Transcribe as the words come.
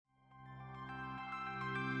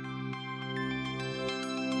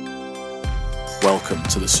Welcome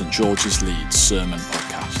to the St. George's Leeds Sermon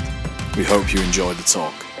Podcast. We hope you enjoy the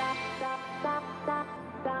talk.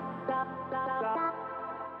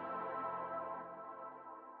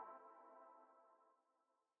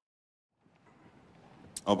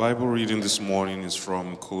 Our Bible reading this morning is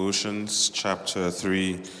from Colossians chapter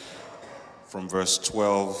 3, from verse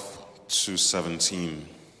 12 to 17.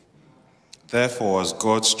 Therefore, as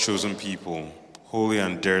God's chosen people, holy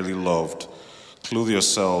and dearly loved, clothe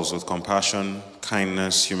yourselves with compassion,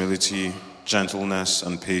 kindness, humility, gentleness,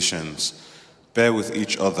 and patience. Bear with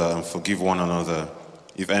each other and forgive one another,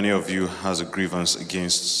 if any of you has a grievance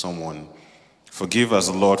against someone. Forgive as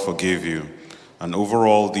the Lord forgave you. And over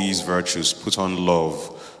all these virtues put on love,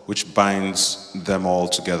 which binds them all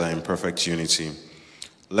together in perfect unity.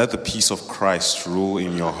 Let the peace of Christ rule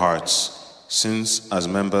in your hearts, since as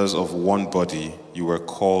members of one body you were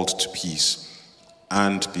called to peace,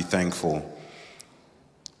 and be thankful.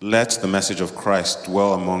 Let the message of Christ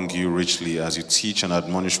dwell among you richly as you teach and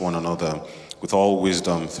admonish one another with all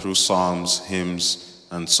wisdom through psalms, hymns,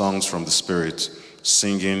 and songs from the Spirit,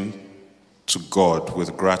 singing to God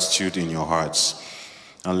with gratitude in your hearts.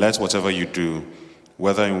 And let whatever you do,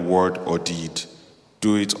 whether in word or deed,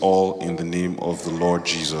 do it all in the name of the Lord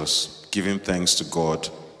Jesus, giving thanks to God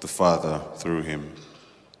the Father through him.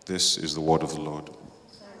 This is the word of the Lord.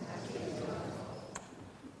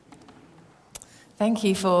 Thank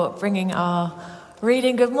you for bringing our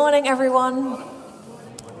reading. Good morning, everyone.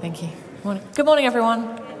 Thank you. Good morning,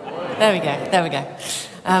 everyone. There we go.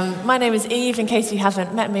 My name is Eve. In case you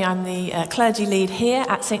haven't met me, I'm the clergy lead here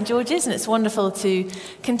at St. George's, and it's wonderful to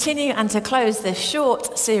continue and to close this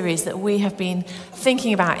short series that we have been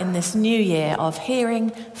thinking about in this new year of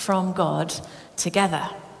hearing from God together.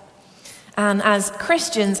 And as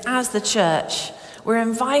Christians, as the church, we're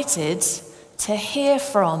invited to hear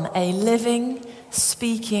from a living,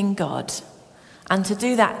 speaking God, and to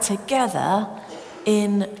do that together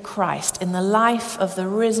in Christ, in the life of the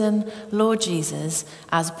risen Lord Jesus,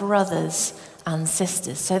 as brothers and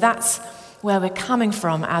sisters. So that's where we're coming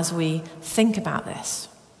from as we think about this.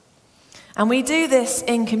 And we do this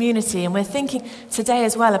in community, and we're thinking today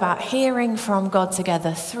as well about hearing from God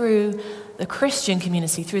together through the Christian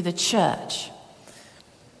community, through the church.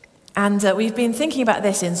 And we've been thinking about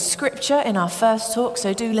this in Scripture in our first talk,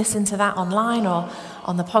 so do listen to that online or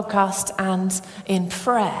on the podcast, and in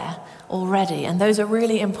prayer already. And those are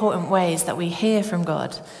really important ways that we hear from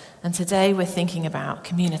God. And today we're thinking about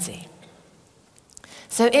community.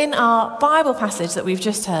 So in our Bible passage that we've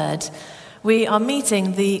just heard, we are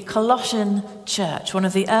meeting the Colossian church, one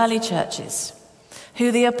of the early churches, who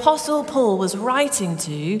the Apostle Paul was writing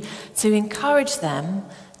to encourage them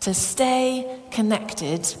to stay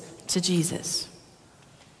connected to Jesus.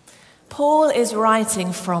 Paul is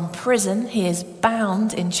writing from prison. He is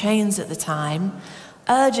bound in chains at the time,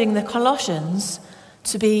 urging the Colossians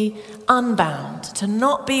to be unbound, to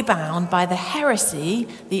not be bound by the heresy,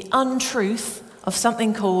 the untruth of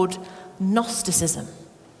something called Gnosticism.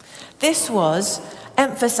 This was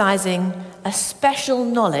emphasizing a special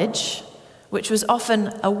knowledge, which was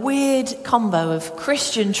often a weird combo of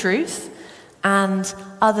Christian truth and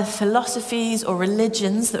other philosophies or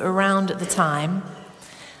religions that were around at the time.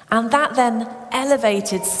 And that then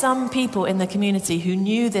elevated some people in the community who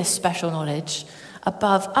knew this special knowledge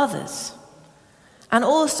above others. And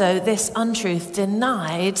also this untruth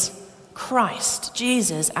denied Christ,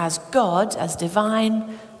 Jesus, as God, as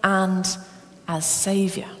divine, and as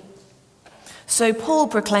Saviour. So Paul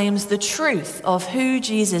proclaims the truth of who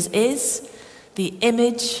Jesus is, the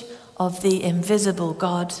image of the invisible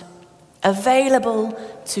God, available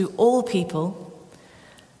to all people,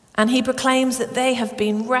 and he proclaims that they have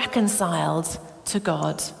been reconciled to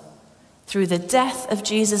God through the death of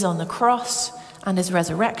Jesus on the cross and his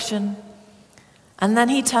resurrection. And then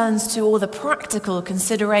he turns to all the practical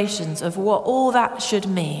considerations of what all that should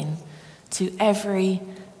mean to every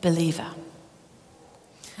believer.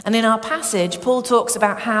 And in our passage, Paul talks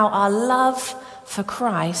about how our love for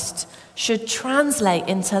Christ should translate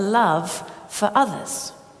into love for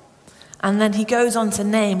others. And then he goes on to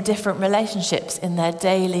name different relationships in their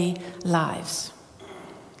daily lives.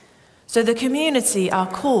 So the community are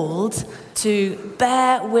called to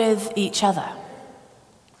bear with each other,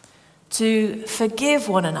 to forgive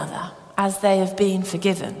one another as they have been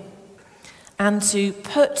forgiven, and to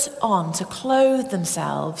put on, to clothe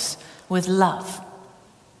themselves with love.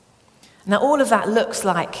 Now, all of that looks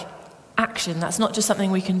like action. That's not just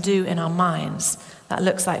something we can do in our minds. That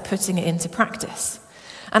looks like putting it into practice.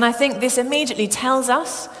 And I think this immediately tells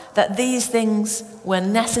us that these things were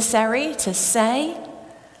necessary to say.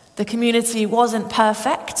 The community wasn't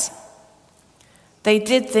perfect, They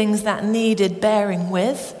did things that needed bearing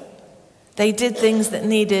with. They did things that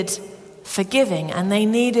needed forgiving, and they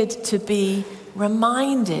needed to be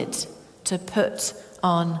reminded to put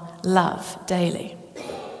on love daily.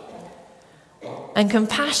 And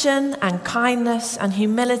compassion and kindness and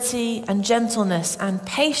humility and gentleness and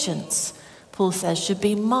patience, Paul says, should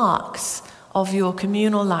be marks of your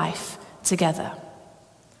communal life together.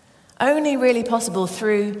 Only really possible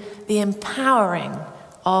through the empowering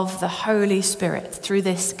of the Holy Spirit, through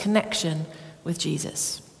this connection with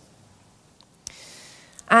Jesus.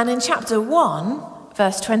 And in chapter 1,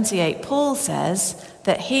 verse 28, Paul says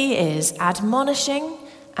that he is admonishing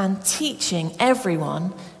and teaching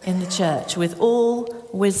everyone in the church with all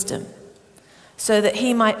wisdom, so that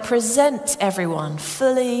he might present everyone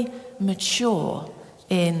fully mature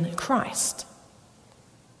in Christ.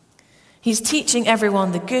 He's teaching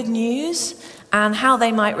everyone the good news and how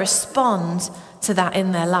they might respond to that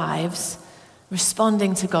in their lives,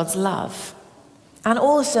 responding to God's love, and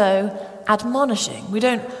also admonishing. We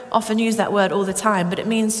don't often use that word all the time, but it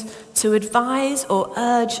means to advise or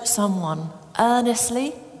urge someone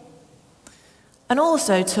earnestly, and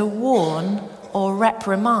also to warn or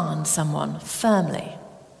reprimand someone firmly.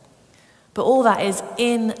 But all that is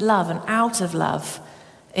in love and out of love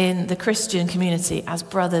in the Christian community as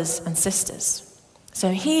brothers and sisters.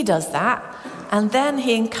 So he does that, and then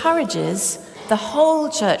he encourages the whole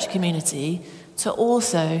church community to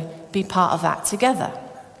also be part of that together.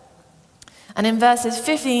 And in verses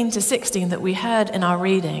 15 to 16 that we heard in our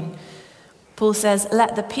reading, Paul says,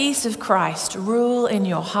 "Let the peace of Christ rule in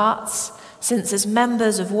your hearts, since as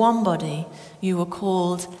members of one body you were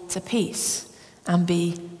called to peace, and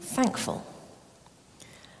be thankful."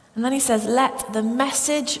 And then he says, "Let the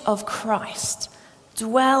message of Christ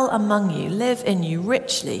dwell among you, live in you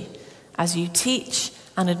richly, as you teach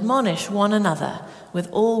and admonish one another with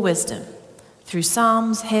all wisdom, through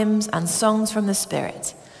psalms, hymns, and songs from the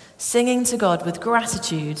Spirit, singing to God with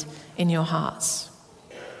gratitude in your hearts."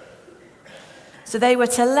 So they were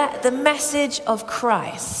to let the message of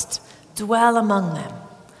Christ dwell among them.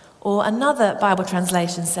 Or another Bible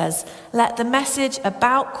translation says, "Let the message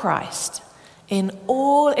about Christ in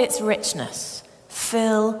all its richness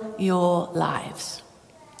fill your lives.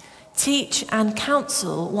 Teach and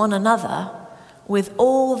counsel one another with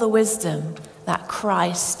all the wisdom that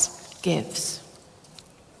Christ gives."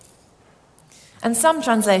 And some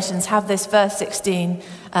translations have this verse 16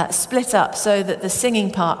 split up so that the singing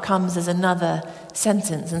part comes as another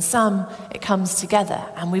sentence, and some it comes together.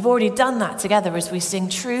 And we've already done that together as we sing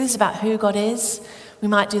truths about who God is. We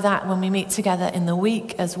might do that when we meet together in the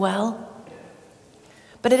week as well.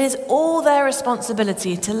 But it is all their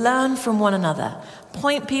responsibility to learn from one another,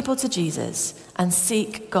 point people to Jesus, and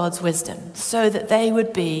seek God's wisdom so that they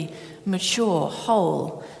would be mature,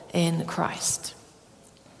 whole in Christ.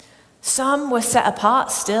 Some were set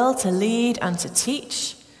apart still to lead and to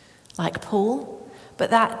teach, like Paul, but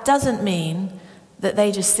that doesn't mean that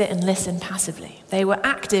they just sit and listen passively. They were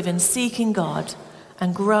active in seeking God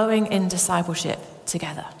and growing in discipleship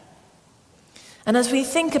together. And as we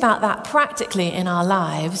think about that practically in our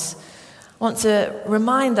lives, I want to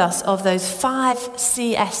remind us of those 5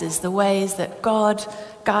 CS's, the ways that God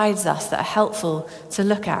guides us that are helpful to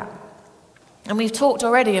look at. And we've talked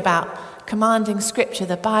already about commanding Scripture,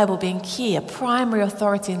 the Bible being key, a primary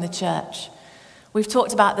authority in the church. We've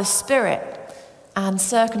talked about the Spirit and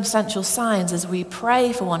circumstantial signs as we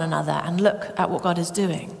pray for one another and look at what God is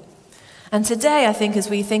doing. And today, I think, as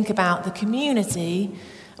we think about the community,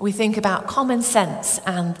 we think about common sense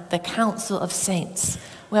and the counsel of saints,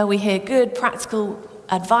 where we hear good practical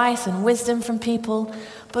advice and wisdom from people,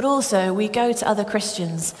 but also we go to other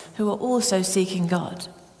Christians who are also seeking God.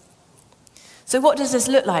 So what does this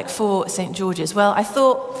look like for St. George's? Well, I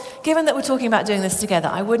thought, given that we're talking about doing this together,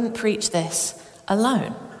 I wouldn't preach this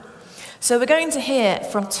alone. So we're going to hear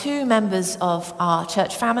from 2 members of our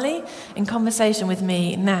church family in conversation with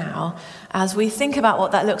me now as we think about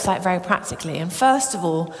what that looks like very practically. And first of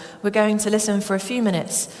all, we're going to listen for a few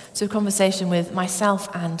minutes to a conversation with myself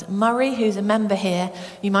and Murray, who's a member here.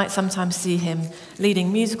 You might sometimes see him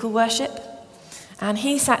leading musical worship. And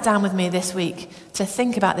he sat down with me this week to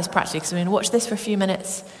think about this practically. So we're going to watch this for a few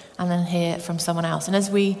minutes and then hear from someone else. And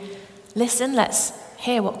as we listen, let's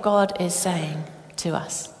hear what God is saying to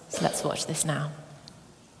us. So let's watch this now.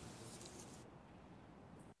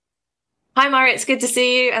 Hi, Murray. It's good to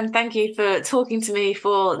see you. And thank you for talking to me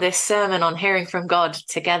for this sermon on hearing from God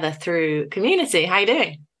together through community. How are you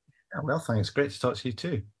doing? Yeah, well, thanks. Great to talk to you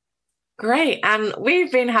too. Great. And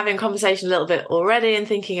we've been having a conversation a little bit already and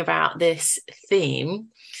thinking about this theme.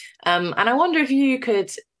 And I wonder if you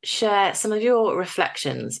could share some of your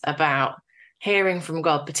reflections about hearing from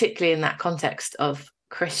God, particularly in that context of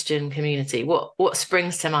Christian community? What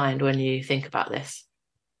springs to mind when you think about this?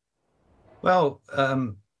 Well,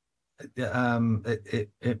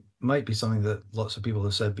 it might be something that lots of people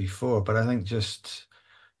have said before, but I think just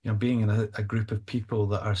being in a group of people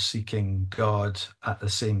that are seeking God at the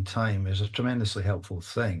same time is a tremendously helpful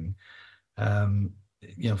thing. From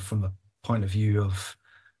the point of view of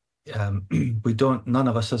none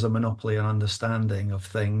of us has a monopoly on understanding of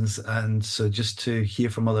things, and so just to hear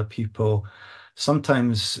from other people,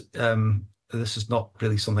 sometimes this is not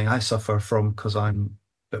really something I suffer from because I'm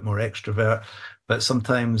a bit more extrovert, but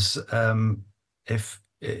sometimes if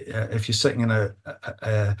you're sitting in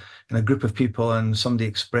a group of people and somebody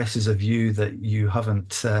expresses a view that you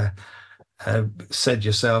haven't said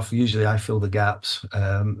yourself, usually I fill the gaps,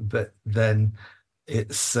 but then it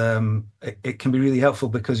can be really helpful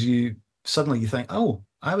because you suddenly think, oh,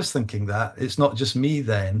 I was thinking that. It's not just me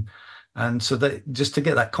then. And so that just to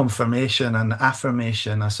get that confirmation and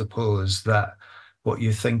affirmation, I suppose, that what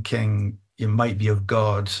you're thinking it might be of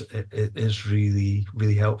God, it is really,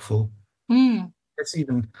 really helpful. It's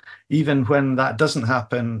even when that doesn't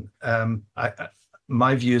happen,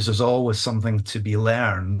 my view is there's always something to be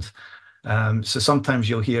learned. So sometimes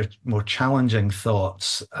you'll hear more challenging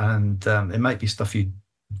thoughts, and it might be stuff you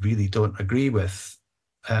really don't agree with.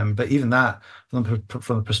 But even that, from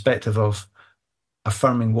the perspective of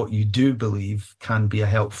affirming what you do believe, can be a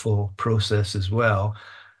helpful process as well.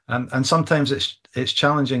 And sometimes it's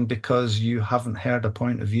challenging because you haven't heard a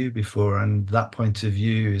point of view before, and that point of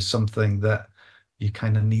view is something that you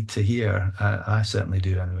kind of need to hear. I certainly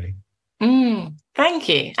do, anyway. Thank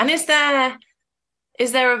you. And is there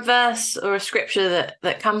a verse or a scripture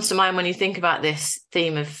that comes to mind when you think about this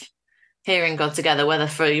theme of hearing God together, whether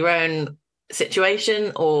for your own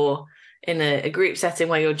situation or in a group setting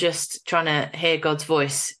where you're just trying to hear God's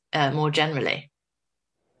voice more generally?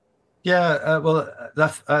 Yeah, well,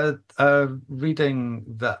 that's a reading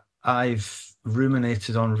that I've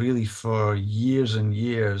ruminated on really for years and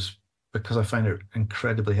years because I find it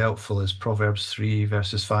incredibly helpful is Proverbs 3,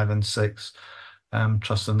 verses 5 and 6.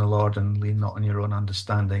 Trust in the Lord and lean not on your own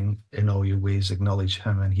understanding. In all your ways acknowledge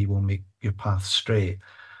him and he will make your path straight.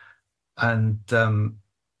 And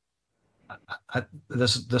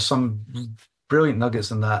there's some brilliant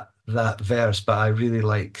nuggets in that verse, but I really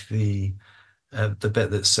like the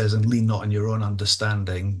bit that says, and lean not on your own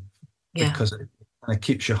understanding, because it kind of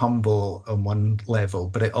keeps you humble on one level,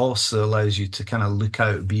 but it also allows you to kind of look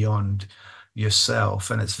out beyond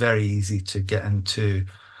yourself. And it's very easy to get into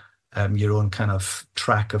your own kind of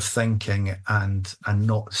track of thinking and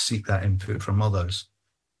not seek that input from others.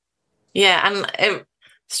 Yeah, and it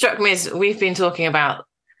struck me as we've been talking about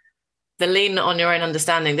the lean on your own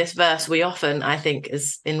understanding. This verse, we often, I think,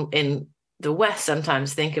 is in the West,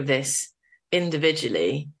 sometimes think of this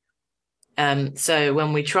individually. So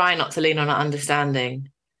when we try not to lean on our understanding,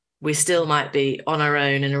 we still might be on our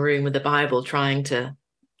own in a room with the Bible, trying to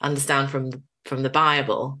understand from the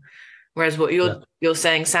Bible. Whereas what you're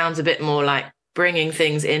saying sounds a bit more like bringing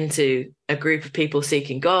things into a group of people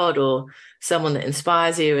seeking God, or someone that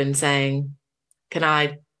inspires you and saying, can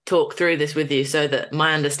I talk through this with you so that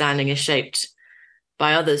my understanding is shaped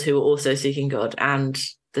by others who are also seeking God and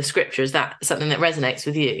the scripture? Is that something that resonates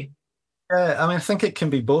with you? Yeah, I mean, I think it can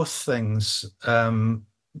be both things.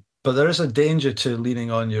 But there is a danger to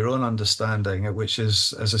leaning on your own understanding, which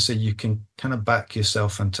is, as I say, you can kind of back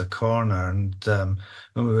yourself into a corner. And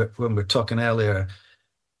when we were talking earlier,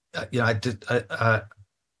 I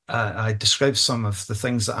described some of the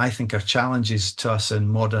things that I think are challenges to us in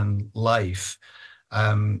modern life.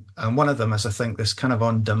 And one of them is, I think, this kind of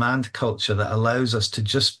on-demand culture that allows us to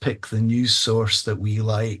just pick the news source that we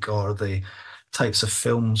like, or the types of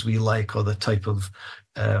films we like, or the type of,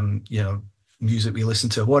 music we listen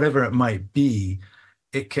to, whatever it might be.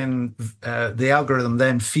 It can, the algorithm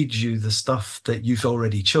then feeds you the stuff that you've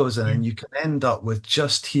already chosen, and you can end up with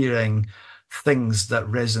just hearing things that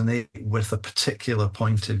resonate with a particular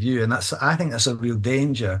point of view. And I think that's a real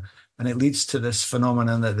danger. And it leads to this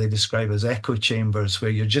phenomenon that they describe as echo chambers,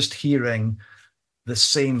 where you're just hearing the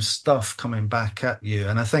same stuff coming back at you.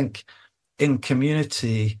 And I think in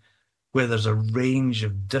community, where there's a range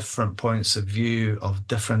of different points of view, of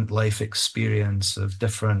different life experience, of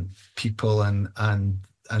different people and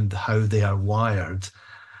how they are wired,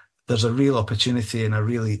 there's a real opportunity and a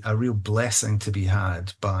real blessing to be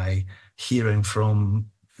had by hearing from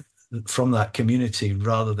that community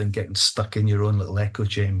rather than getting stuck in your own little echo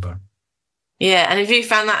chamber. Yeah, and have you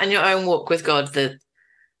found that in your own walk with God, the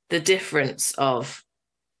difference of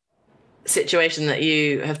situation that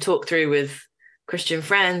you have talked through with Christian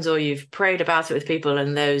friends, or you've prayed about it with people,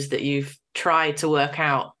 and those that you've tried to work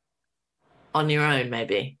out on your own,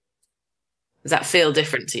 maybe? Does that feel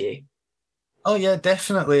different to you? Oh yeah,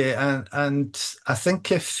 definitely. And I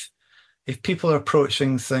think if people are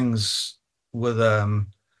approaching things with a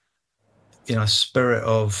spirit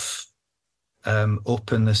of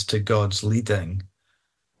openness to God's leading,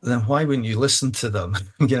 then why wouldn't you listen to them?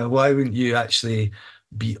 Why wouldn't you actually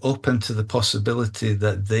be open to the possibility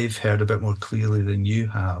that they've heard a bit more clearly than you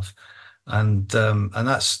have? And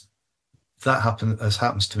that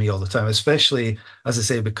happens to me all the time, especially, as I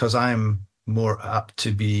say, because I'm more apt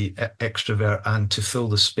to be extrovert and to fill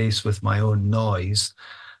the space with my own noise.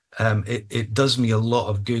 It does me a lot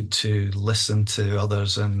of good to listen to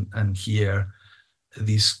others and hear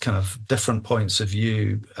these kind of different points of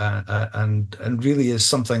view, and really is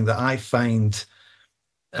something that I find.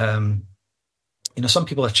 Some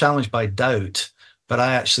people are challenged by doubt, but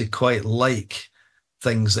I actually quite like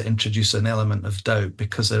things that introduce an element of doubt,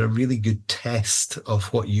 because they're a really good test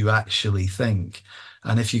of what you actually think.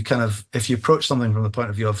 And if you approach something from the point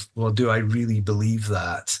of view of, well, do I really believe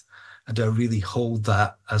that? And do I really hold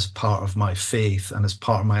that as part of my faith and as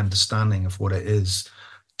part of my understanding of what it is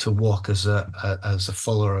to walk as a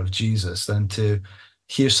follower of Jesus, then to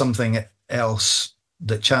hear something else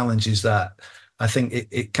that challenges that, I think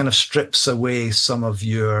it kind of strips away some of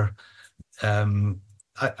your,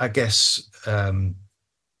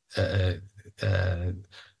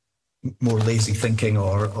 more lazy thinking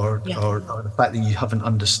or the fact that you haven't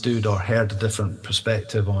understood or heard a different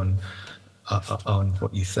perspective on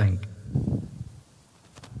what you think.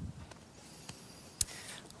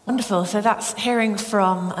 Wonderful. So that's hearing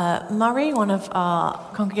from Murray, one of our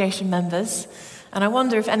congregation members. And I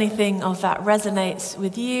wonder if anything of that resonates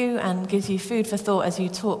with you and gives you food for thought as you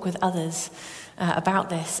talk with others about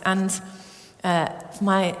this. And for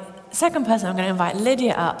my second person, I'm going to invite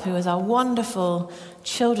Lydia up, who is our wonderful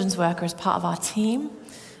children's worker as part of our team,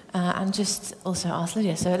 and just also ask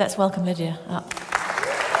Lydia. So let's welcome Lydia up.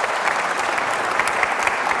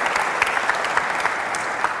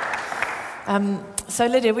 So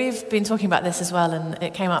Lydia, we've been talking about this as well, and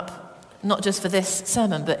it came up not just for this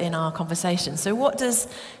sermon, but in our conversation. So what does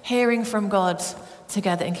hearing from God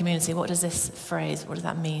together in community, what does this phrase, what does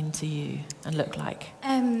that mean to you and look like?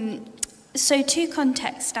 So two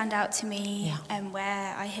contexts stand out to me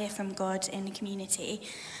where I hear from God in the community.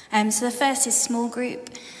 So the first is small group.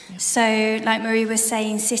 Yeah. So like Marie was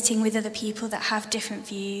saying, sitting with other people that have different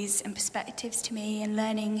views and perspectives to me and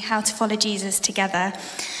learning how to follow Jesus together.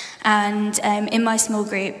 And in my small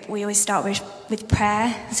group, we always start with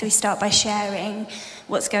prayer. So we start by sharing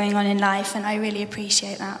what's going on in life, and I really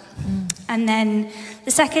appreciate that. And then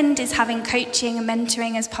the second is having coaching and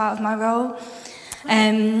mentoring as part of my role.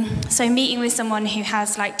 So meeting with someone who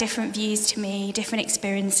has like different views to me, different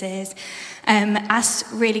experiences, ask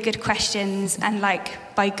really good questions, and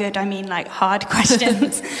like by good I mean like hard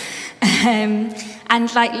questions, and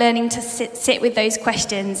like learning to sit with those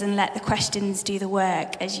questions and let the questions do the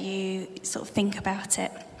work as you sort of think about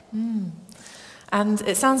it. And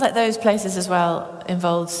it sounds like those places as well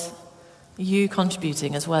involves you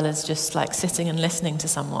contributing as well as just like sitting and listening to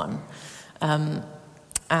someone,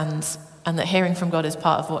 and that hearing from God is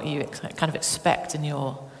part of what you kind of expect in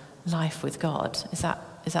your life with God. Is that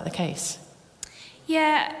the case?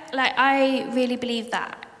 Yeah, like I really believe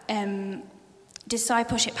that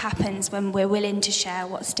discipleship happens when we're willing to share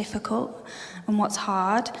what's difficult and what's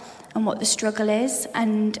hard and what the struggle is.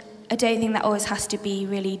 And I don't think that always has to be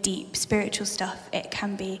really deep spiritual stuff. It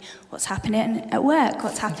can be what's happening at work,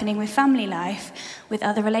 what's happening with family life, with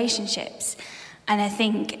other relationships. And I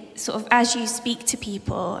think sort of as you speak to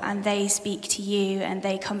people and they speak to you and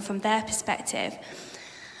they come from their perspective,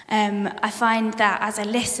 I find that as I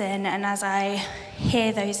listen and as I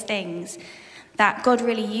hear those things, that God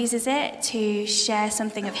really uses it to share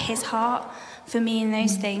something of his heart for me in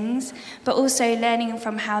those things, but also learning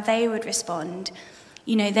from how they would respond.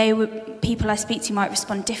 You know, people I speak to might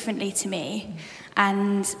respond differently to me,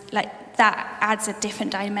 and like that adds a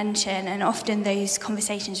different dimension, and often those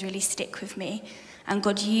conversations really stick with me, and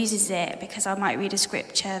God uses it because I might read a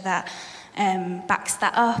scripture that backs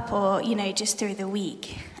that up, or, you know, just through the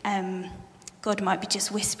week, God might be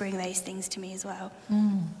just whispering those things to me as well.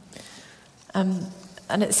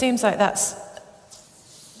 And it seems like that's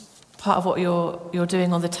part of what you're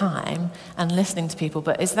doing all the time and listening to people,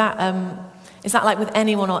 but is that like with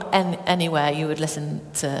anyone or anywhere you would listen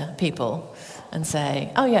to people and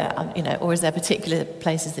say, oh yeah, you know, or is there particular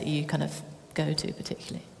places that you kind of go to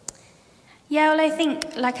particularly? Yeah, well, I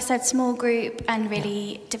think, like I said, small group and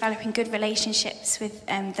really developing good relationships with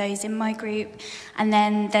those in my group. And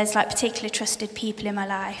then there's like particular trusted people in my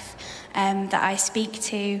life that I speak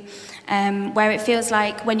to, where it feels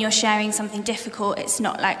like when you're sharing something difficult, it's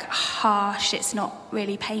not like harsh, it's not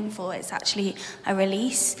really painful, it's actually a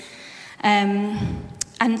release.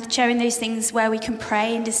 And sharing those things where we can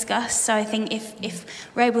pray and discuss. So I think if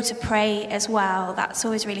we're able to pray as well, that's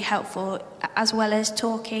always really helpful, as well as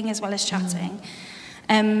talking, as well as chatting.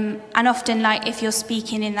 And often, like, if you're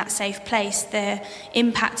speaking in that safe place, the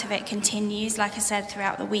impact of it continues, like I said,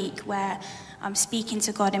 throughout the week, where I'm speaking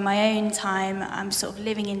to God in my own time, I'm sort of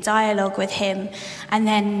living in dialogue with him, and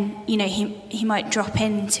then, he might drop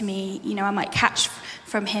into me, I might catch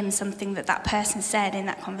from him something that person said in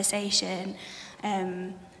that conversation,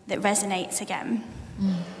 that resonates again.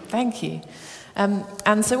 Thank you.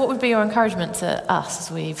 And so what would be your encouragement to us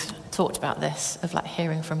as we've talked about this, of like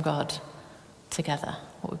hearing from God together?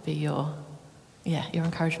 What would be your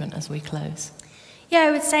encouragement as we close? Yeah,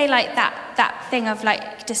 I would say like that thing of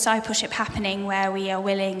like discipleship happening where we are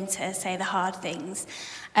willing to say the hard things.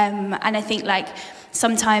 And I think like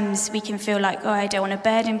sometimes we can feel like, I don't want to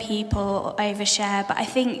burden people or overshare, but I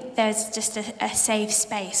think there's just a safe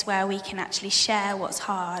space where we can actually share what's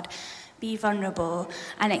hard, be vulnerable,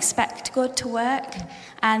 and expect God to work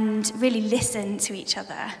and really listen to each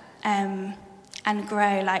other and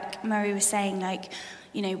grow. Like Murray was saying, like,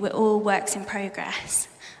 we're all works in progress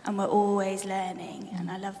and we're always learning, and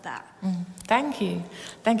I love that. Thank you.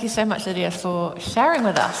 Thank you so much, Lydia, for sharing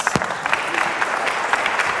with us.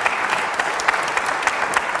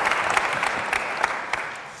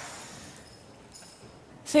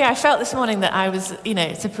 So I felt this morning that I was,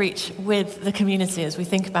 to preach with the community as we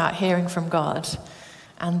think about hearing from God,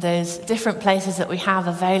 and those different places that we have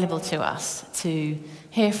available to us to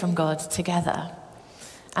hear from God together.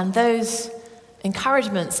 And those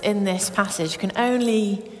encouragements in this passage can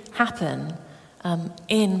only happen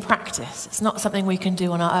in practice. It's not something we can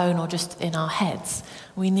do on our own or just in our heads.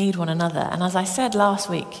 We need one another. And as I said last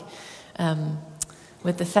week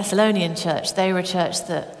with the Thessalonian church, they were a church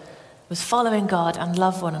that was following God and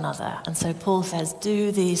loved one another. And so Paul says,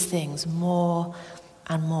 do these things more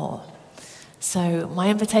and more. So my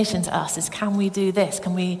invitation to us is, can we do this?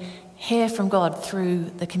 Can we hear from God through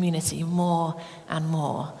the community more and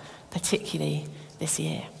more, particularly this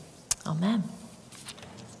year? Amen.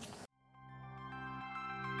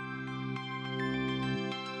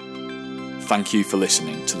 Thank you for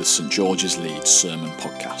listening to the St George's Leeds Sermon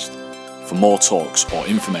Podcast. For more talks or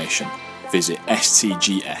information, visit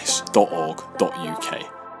stgs.org.uk.